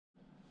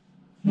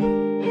Hi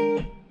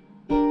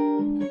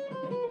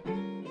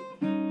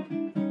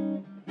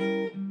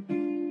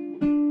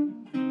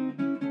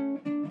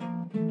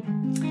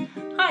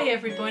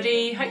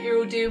everybody, hope you're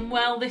all doing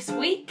well this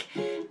week.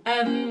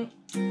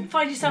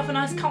 Find yourself a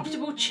nice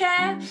comfortable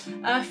chair,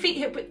 feet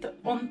hip width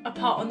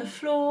apart on the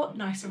floor,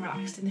 nice and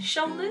relaxed in the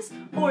shoulders,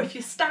 or if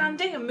you're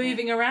standing and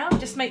moving around,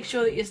 just make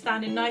sure that you're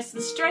standing nice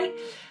and straight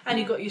and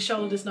you've got your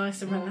shoulders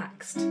nice and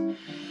relaxed.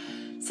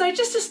 So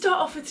just to start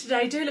off with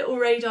today, do a little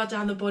radar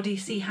down the body,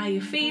 see how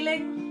you're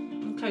feeling,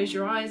 and close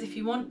your eyes if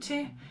you want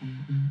to,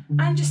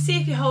 and just see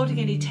if you're holding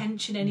any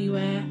tension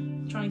anywhere.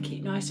 Try and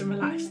keep nice and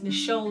relaxed in the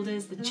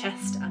shoulders, the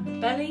chest and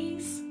the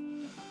bellies.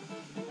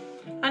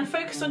 And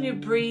focus on your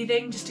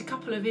breathing, just a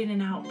couple of in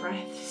and out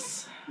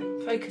breaths,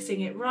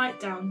 focusing it right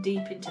down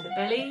deep into the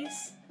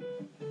bellies.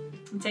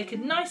 And take a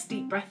nice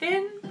deep breath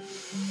in.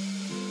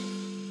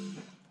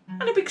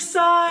 And a big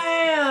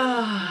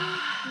sigh.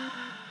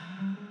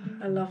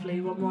 Lovely,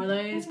 one more of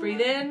those,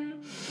 breathe in.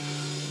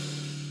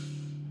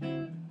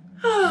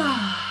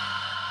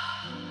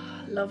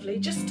 Lovely,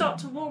 just start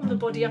to warm the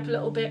body up a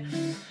little bit.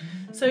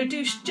 So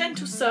do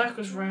gentle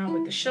circles round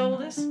with the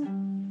shoulders.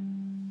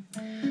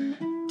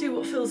 Do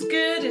what feels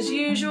good as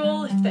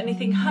usual. If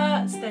anything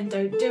hurts, then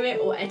don't do it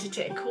or edit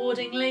it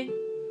accordingly.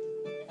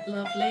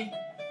 Lovely.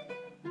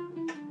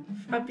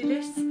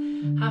 Fabulous.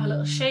 Have a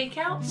little shake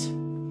out.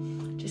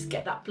 Just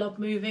get that blood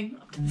moving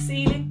up to the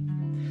ceiling.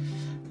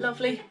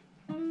 Lovely.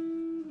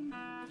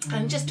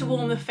 And just to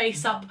warm the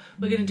face up,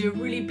 we're going to do a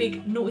really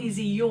big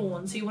noisy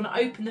yawn. So you want to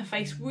open the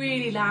face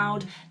really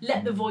loud,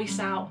 let the voice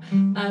out,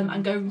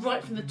 and go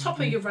right from the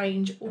top of your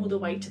range all the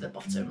way to the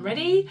bottom.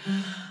 Ready?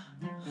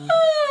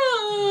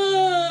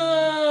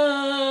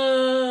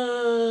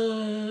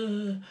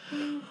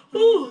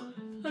 Oh,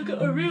 I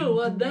got a real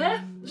one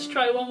there. Let's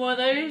try one more of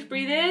those.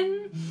 Breathe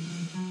in.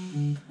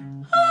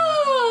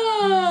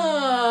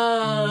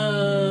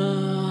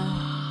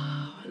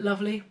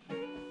 Lovely.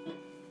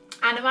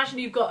 And imagine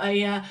you've got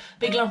a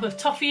big lump of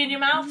toffee in your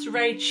mouth. It's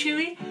very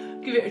chewy.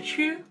 Give it a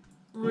chew.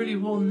 Really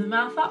warm the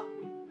mouth up.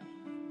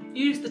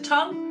 Use the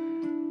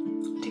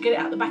tongue to get it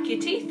out the back of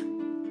your teeth.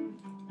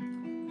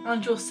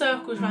 And draw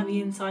circles around the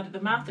inside of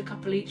the mouth, a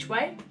couple each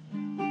way.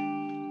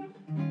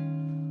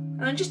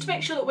 And just to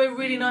make sure that we're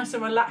really nice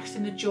and relaxed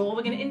in the jaw,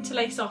 we're going to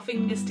interlace our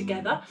fingers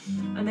together.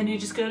 And then you're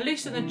just going to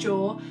loosen the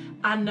jaw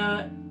and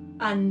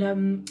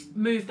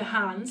move the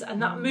hands,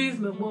 and that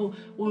movement will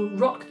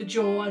rock the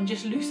jaw and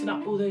just loosen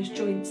up all those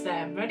joints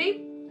there.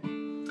 Ready?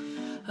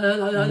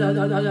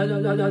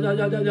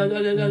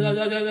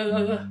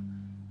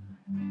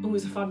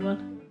 Always a fun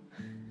one.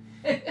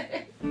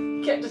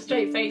 Kept a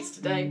straight face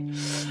today.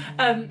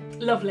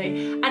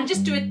 Lovely. And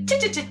just do a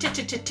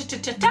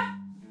ta-ta-ta-ta-ta-ta-ta-ta-ta.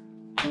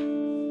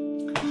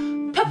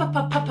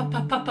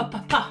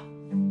 Pa-pa-pa-pa-pa-pa-pa-pa-pa.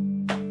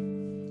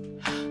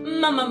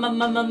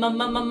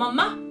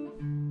 Ma-ma-ma-ma-ma-ma-ma-ma-ma.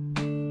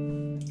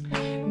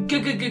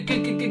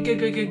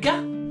 Ga-ga-ga-ga-ga-ga-ga-ga-ga.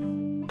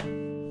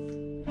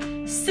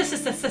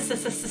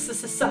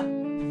 Sa-sa-sa-sa-sa-sa-sa-sa-sa.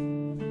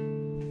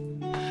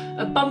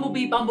 A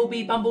bumblebee,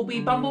 bumblebee,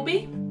 bumblebee,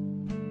 bumblebee.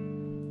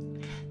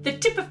 The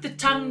tip of the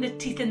tongue, the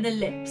teeth and the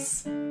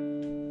lips.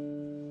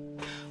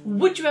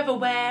 Would you ever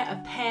wear a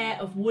pair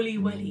of woolly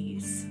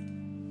wellies?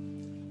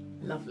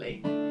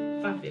 Lovely,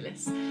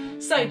 fabulous.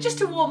 So just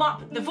to warm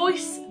up the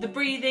voice, the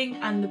breathing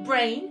and the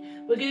brain,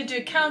 we're going to do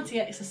a counting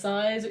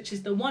exercise, which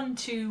is the 1,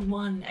 2,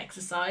 1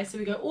 exercise. So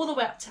we go all the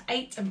way up to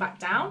 8 and back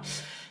down.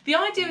 The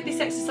idea with this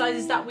exercise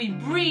is that we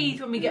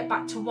breathe when we get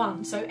back to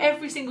 1. So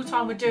every single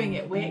time we're doing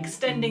it, we're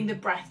extending the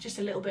breath just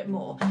a little bit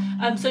more.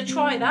 So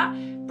try that.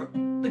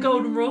 The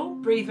golden rule,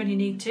 breathe when you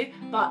need to,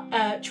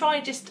 but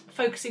try just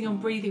focusing on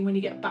breathing when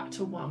you get back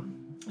to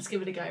 1. Let's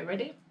give it a go.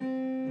 Ready?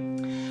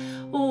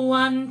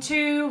 1,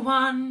 2,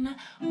 1.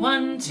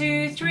 1,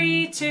 2,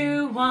 3,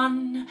 2,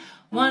 1.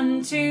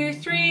 1, 2,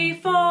 3,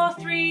 4,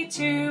 3,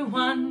 2,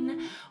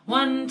 1.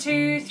 1,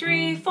 2,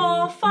 3,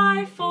 4,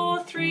 5,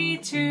 4, 3,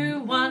 2,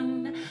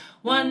 1.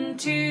 1,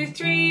 2,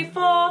 3,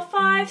 4,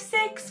 5,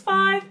 6,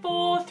 5,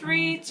 4,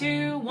 3,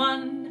 2,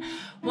 1.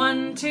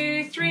 1,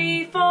 2,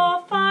 3,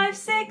 4, 5,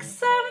 6,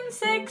 7,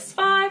 6,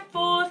 5,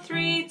 4,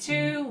 3,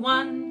 2,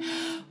 1.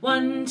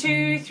 1,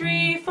 2,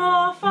 3,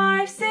 4,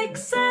 5,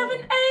 6,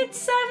 7, 8,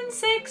 7,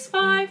 6,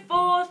 5,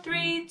 4,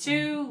 3,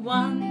 2,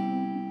 1.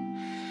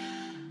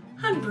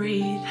 And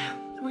breathe.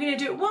 We're going to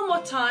do it one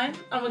more time,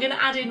 and we're going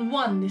to add in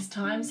 1 this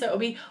time. So it'll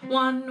be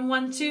 1,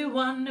 1, 2,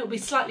 1. It'll be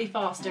slightly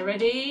faster.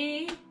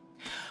 Ready?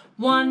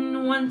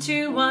 1, 1,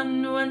 2,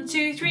 1, 1,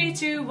 2, 3,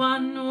 2,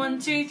 1, 1,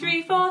 2,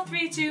 3, 4,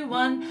 3, 2,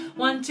 1,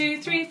 1,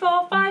 2, 3,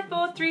 4, 5,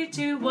 4, 3,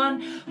 2,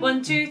 1,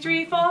 1, 2,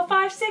 3, 4,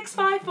 5, 6,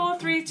 5, 4,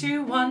 3,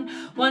 2, 1,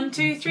 1,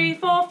 2, 3,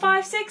 4,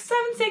 5, 6,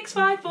 7, 6,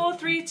 5, 4,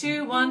 3,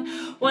 2, 1,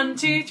 1,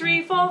 2,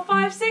 3, 4,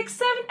 5, 6,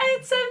 7,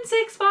 8, 7,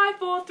 6, 5,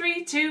 4,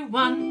 3, 2,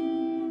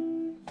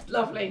 1.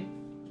 Lovely.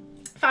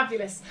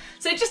 Fabulous.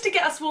 So just to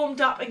get us warmed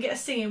up and get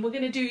us singing, we're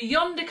going to do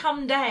Yonder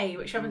Come Day,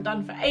 which we haven't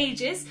done for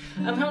ages,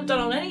 and we haven't done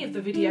on any of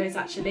the videos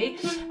actually,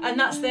 and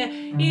that's the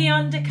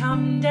Yonder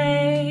Come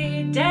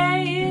Day,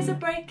 day is a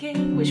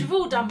breaking, which we've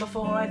all done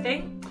before I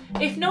think.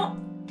 If not,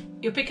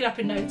 You'll pick it up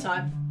in no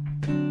time.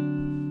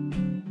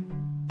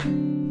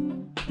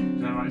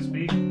 Is that right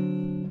speed?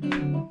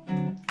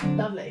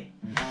 Lovely.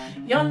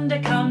 Yonder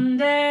come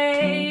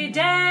day,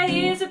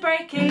 day is a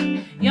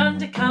breaking.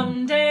 Yonder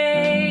come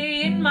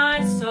day in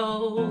my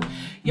soul.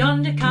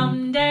 Yonder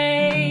come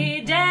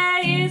day,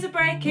 day is a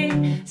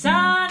breaking.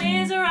 Sun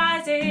is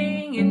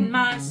arising in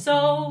my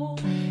soul.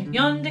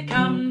 Yonder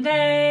come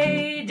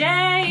day,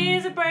 day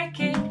is a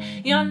breaking.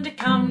 Yonder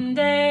come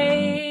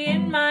day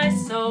in my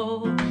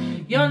soul.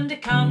 Yonder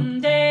come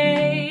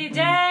day,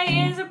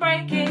 day is a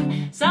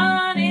breaking.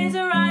 Sun is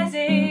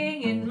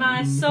arising in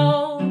my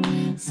soul.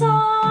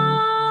 Sunrise,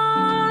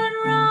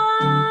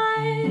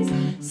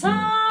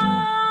 sunrise,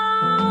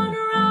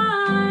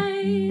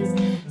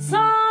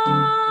 sunrise.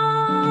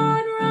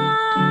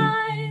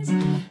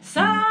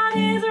 Sun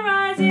is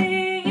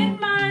arising in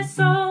my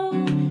soul.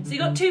 So you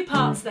got two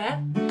parts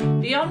there,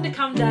 the yonder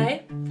come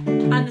day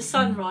and the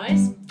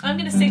sunrise. I'm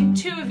going to sing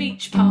two of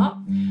each part,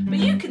 but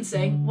you can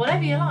sing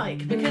whatever you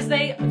like because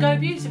they go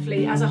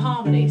beautifully as a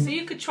harmony. So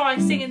you could try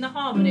singing the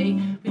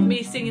harmony with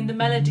me singing the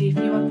melody if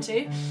you want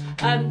to.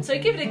 So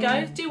give it a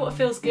go, do what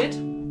feels good.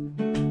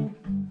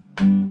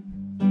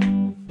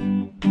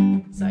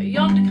 So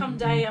yonder come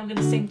day, I'm going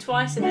to sing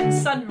twice, and then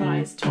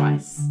sunrise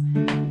twice.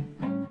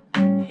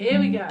 Here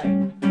we go.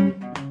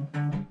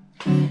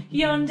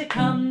 Yonder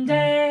come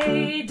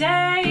day,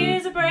 day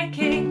is a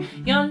breaking.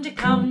 Yonder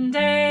come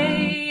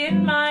day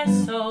in my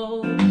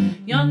soul.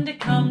 Yonder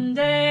come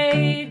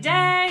day,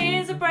 day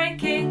is a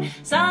breaking.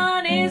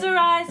 Sun is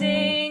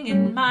arising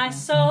in my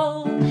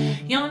soul.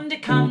 Yonder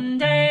come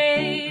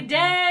day,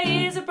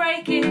 day is a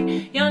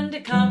breaking. Yonder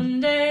come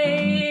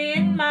day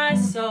in my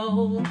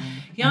soul.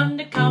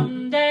 Yonder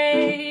come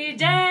day,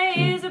 day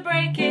is a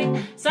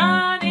breaking.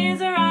 Sun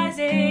is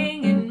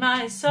arising in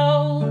my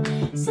soul.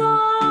 Sunrise,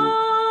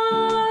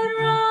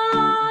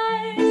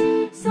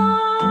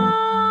 sunrise,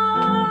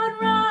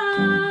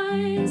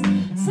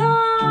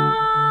 sunrise.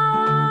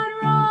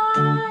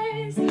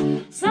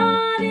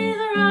 Sun is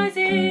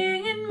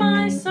arising in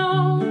my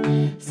soul.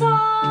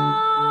 Sunrise,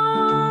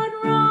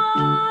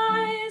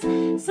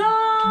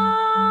 sunrise,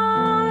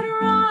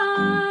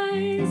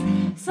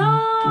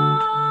 sunrise.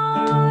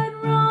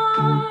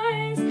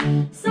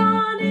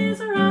 Sun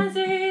is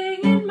arising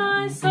in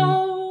my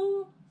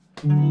soul.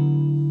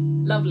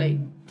 Lovely.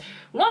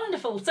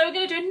 Wonderful. So we're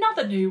going to do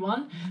another new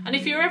one, and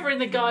if you're ever in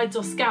the guides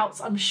or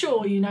scouts, I'm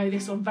sure you know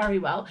this one very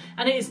well,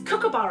 and it is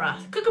Kookaburra.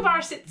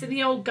 Kookaburra sits in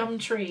the old gum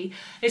tree.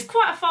 It's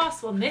quite a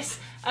fast one, this.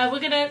 We're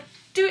going to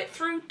do it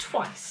through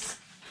twice.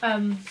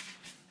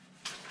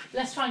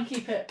 Let's try and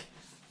keep it.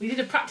 We did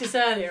a practice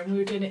earlier and we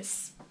were doing it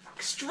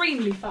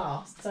extremely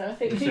fast, so I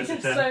think we need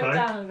to slow it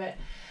down a bit.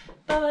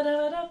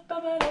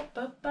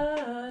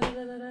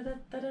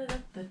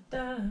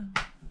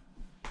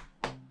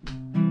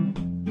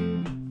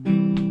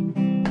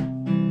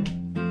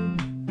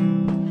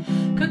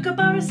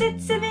 Kookaburra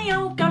sits in the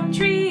old gum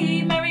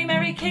tree, merry,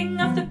 merry king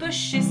of the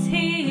bush is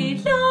he.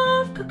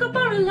 Love,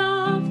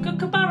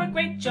 Kookaburra,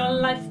 great your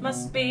life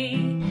must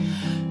be.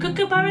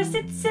 Kookaburra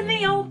sits in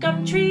the old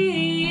gum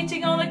tree,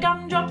 eating all the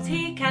gumdrops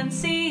he can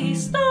see.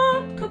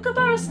 Stop,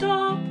 Kookaburra,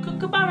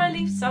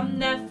 leave some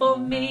there for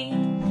me.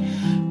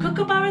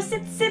 Kookaburra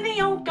sits in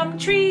the old gum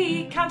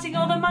tree, counting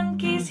all the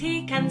monkeys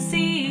he can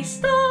see.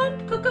 Stop,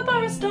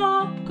 Kookaburra,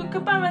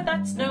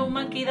 that's no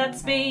monkey,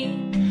 that's me.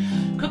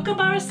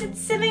 Kookaburra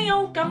sits in the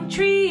old gum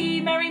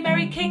tree, merry,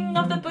 merry king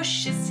of the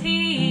bush is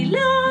he.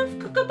 Love,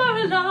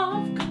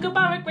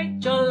 Kookaburra,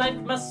 great your life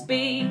must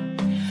be.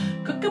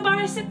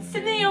 Kookaburra sits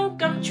in the old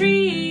gum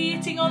tree,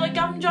 eating all the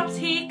gumdrops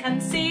he can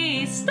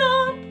see.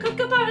 Stop,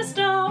 Kookaburra,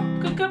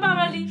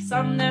 leave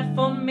some there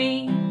for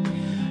me.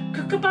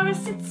 Kookaburra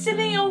sits in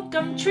the old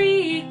gum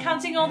tree,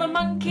 counting all the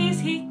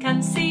monkeys he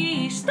can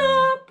see.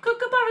 Stop,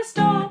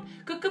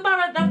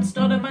 Kookaburra, that's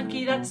not a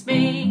monkey, that's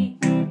me.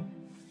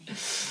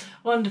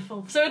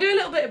 Wonderful. So we'll do a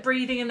little bit of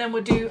breathing and then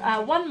we'll do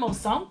one more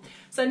song.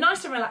 So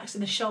nice and relaxed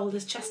in the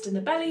shoulders, chest and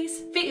the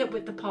bellies, feet up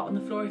with the part on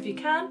the floor if you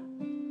can.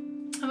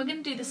 And we're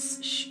going to do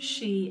this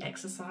she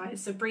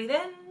exercise. So breathe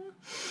in.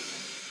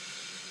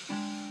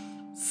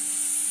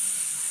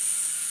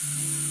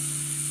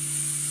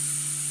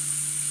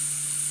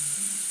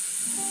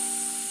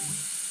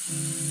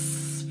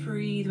 Just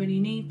breathe when you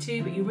need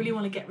to, but you really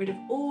want to get rid of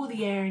all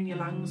the air in your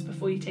lungs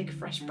before you take a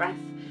fresh breath.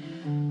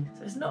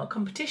 So it's not a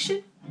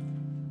competition.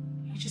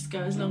 Just go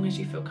as long as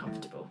you feel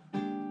comfortable.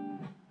 And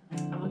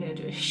we're going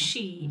to do a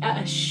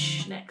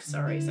sh next,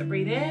 sorry. So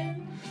breathe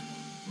in.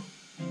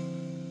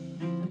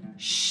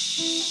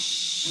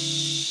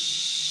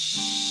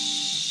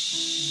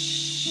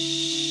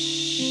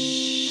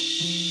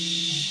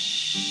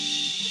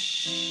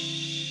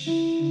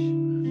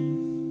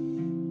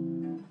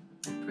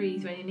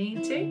 Breathe when you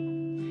need to.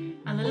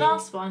 And the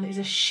last one is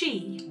a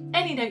she.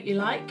 Any note you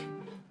like.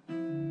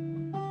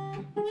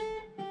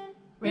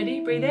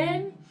 Ready? Breathe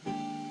in.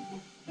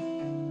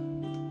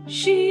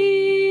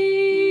 She.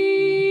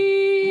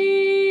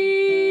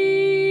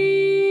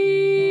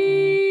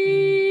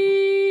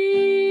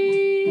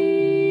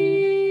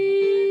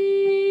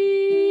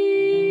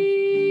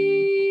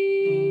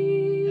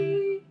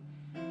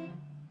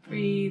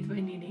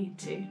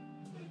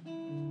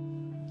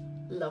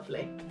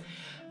 lovely.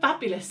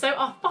 Fabulous. So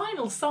our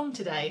final song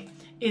today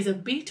is a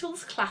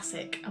Beatles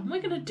classic, and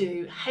we're going to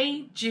do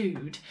Hey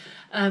Jude.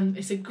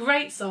 It's a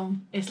great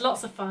song, it's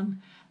lots of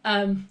fun,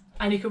 and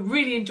you can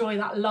really enjoy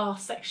that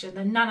last section,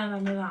 the na na na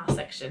na na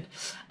section.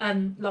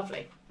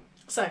 Lovely.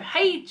 So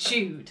Hey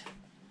Jude.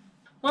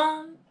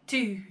 1,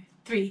 2,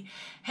 3.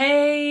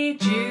 Hey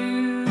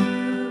Jude,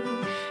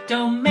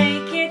 don't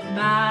make it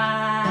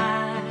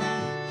bad.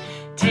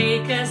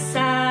 Take a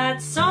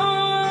sad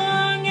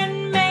song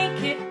and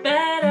make it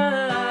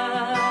better.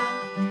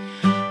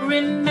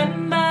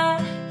 Remember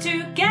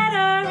to get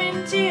her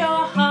into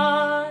your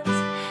heart,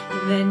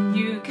 then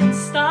you can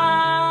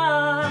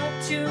start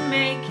to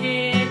make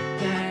it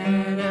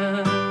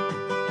better.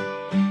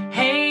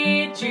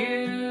 Hey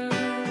Jude,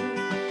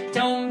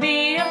 don't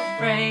be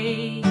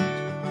afraid.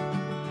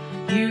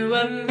 You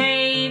were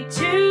made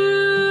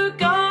to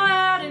go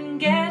out and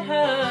get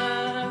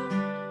her.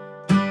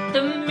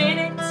 The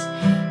minute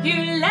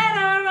you let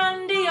her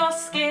under your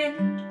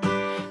skin,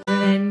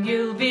 then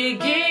you'll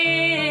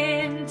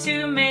begin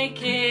to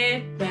make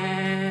it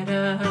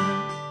better.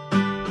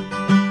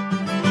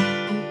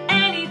 And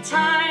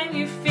anytime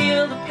you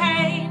feel the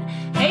pain,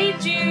 hey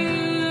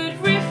Jude,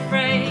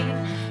 refrain.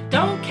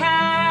 Don't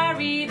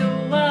carry the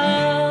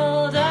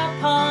world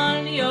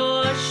upon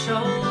your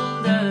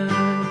shoulders.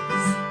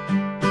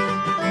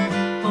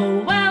 For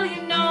well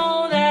you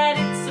know that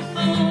it's a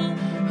fool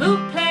who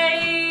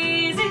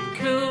plays it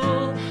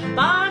cool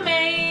by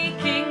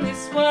making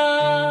this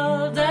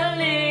world a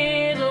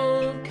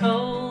little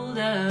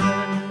colder.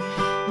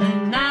 Na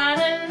na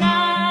na na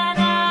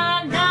na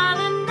na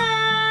na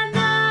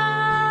na.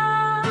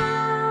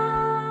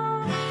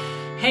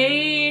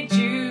 Hey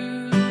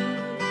Jude,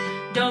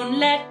 don't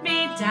let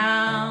me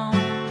down.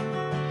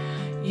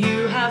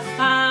 You have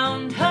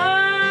found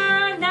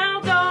her,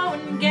 now go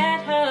and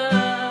get her.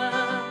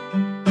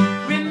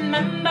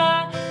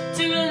 Remember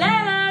to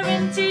let her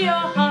into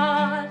your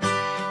heart,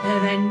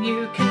 then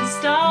you can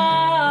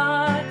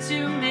start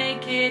to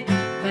make it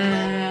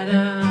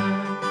better.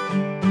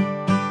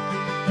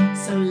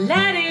 So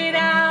let it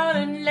out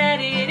and let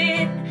it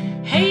in.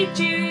 Hey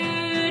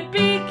Jude,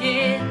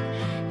 begin.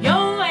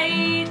 You're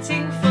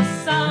waiting for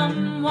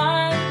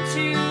someone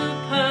to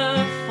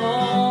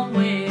perform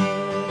with.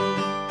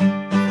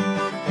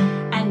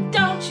 And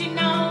don't you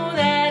know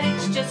that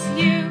it's just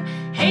you?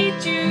 Hey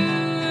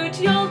Jude,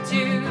 you'll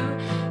do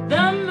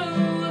the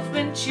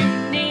movement you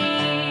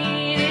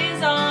need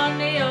is on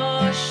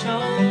your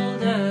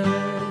shoulders.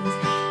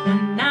 Na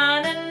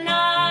na na na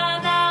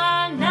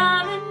na na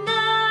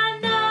na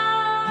na.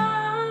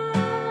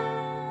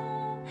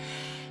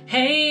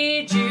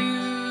 Hey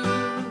Jude,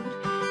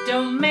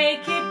 don't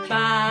make it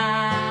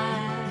bad.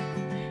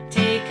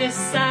 Take a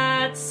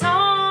sad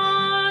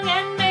song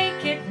and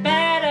make it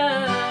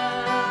better.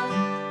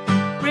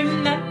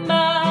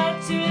 Remember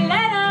to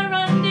let her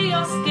under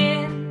your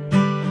skin,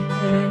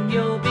 then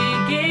you'll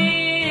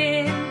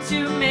begin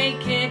to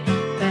make it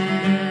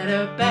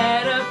better,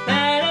 better,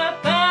 better,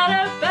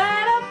 better,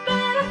 better,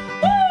 better.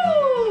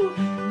 Woo!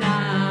 Na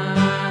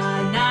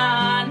na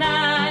na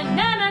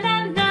na na na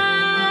na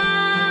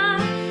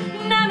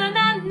na na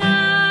na na.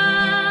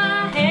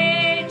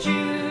 Hey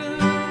Jude.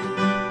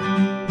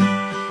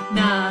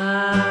 Na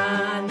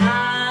na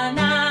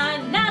na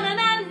na na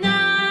na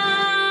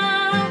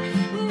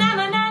na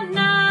na na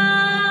na.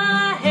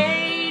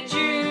 Hey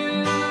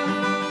Jude.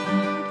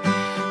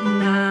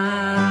 Na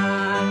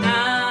na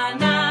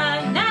na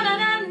na na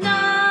na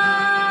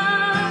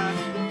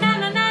na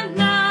na na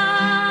na.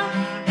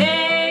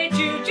 Hey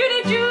Jude, Judy,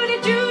 Judy,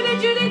 Judy,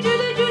 Judy,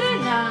 Judy, Judy.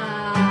 Na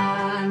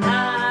na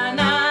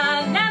na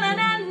na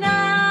na na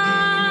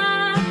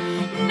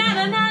na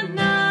na na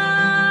na.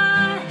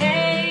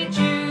 Hey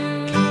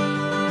Jude.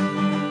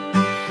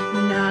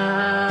 Na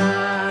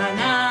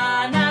na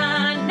na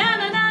na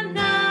na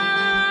na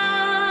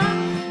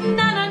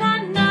na na na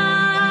na.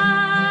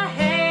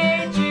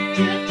 Hey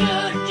Jude.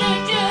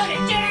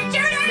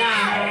 Na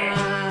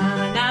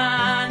na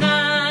na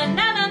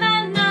na na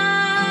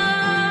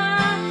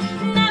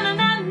na na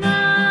na na.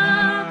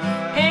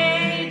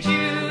 Hey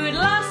Jude,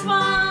 last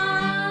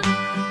one.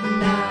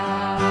 Na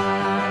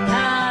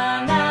na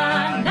na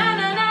na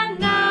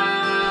na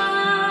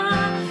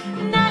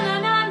na na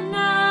na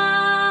na.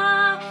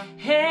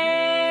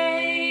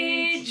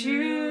 Hey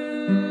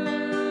Jude.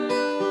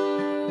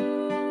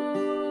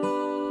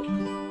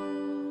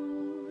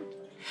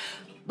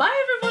 Bye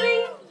everybody.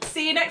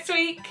 See you next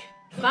week.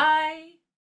 Bye.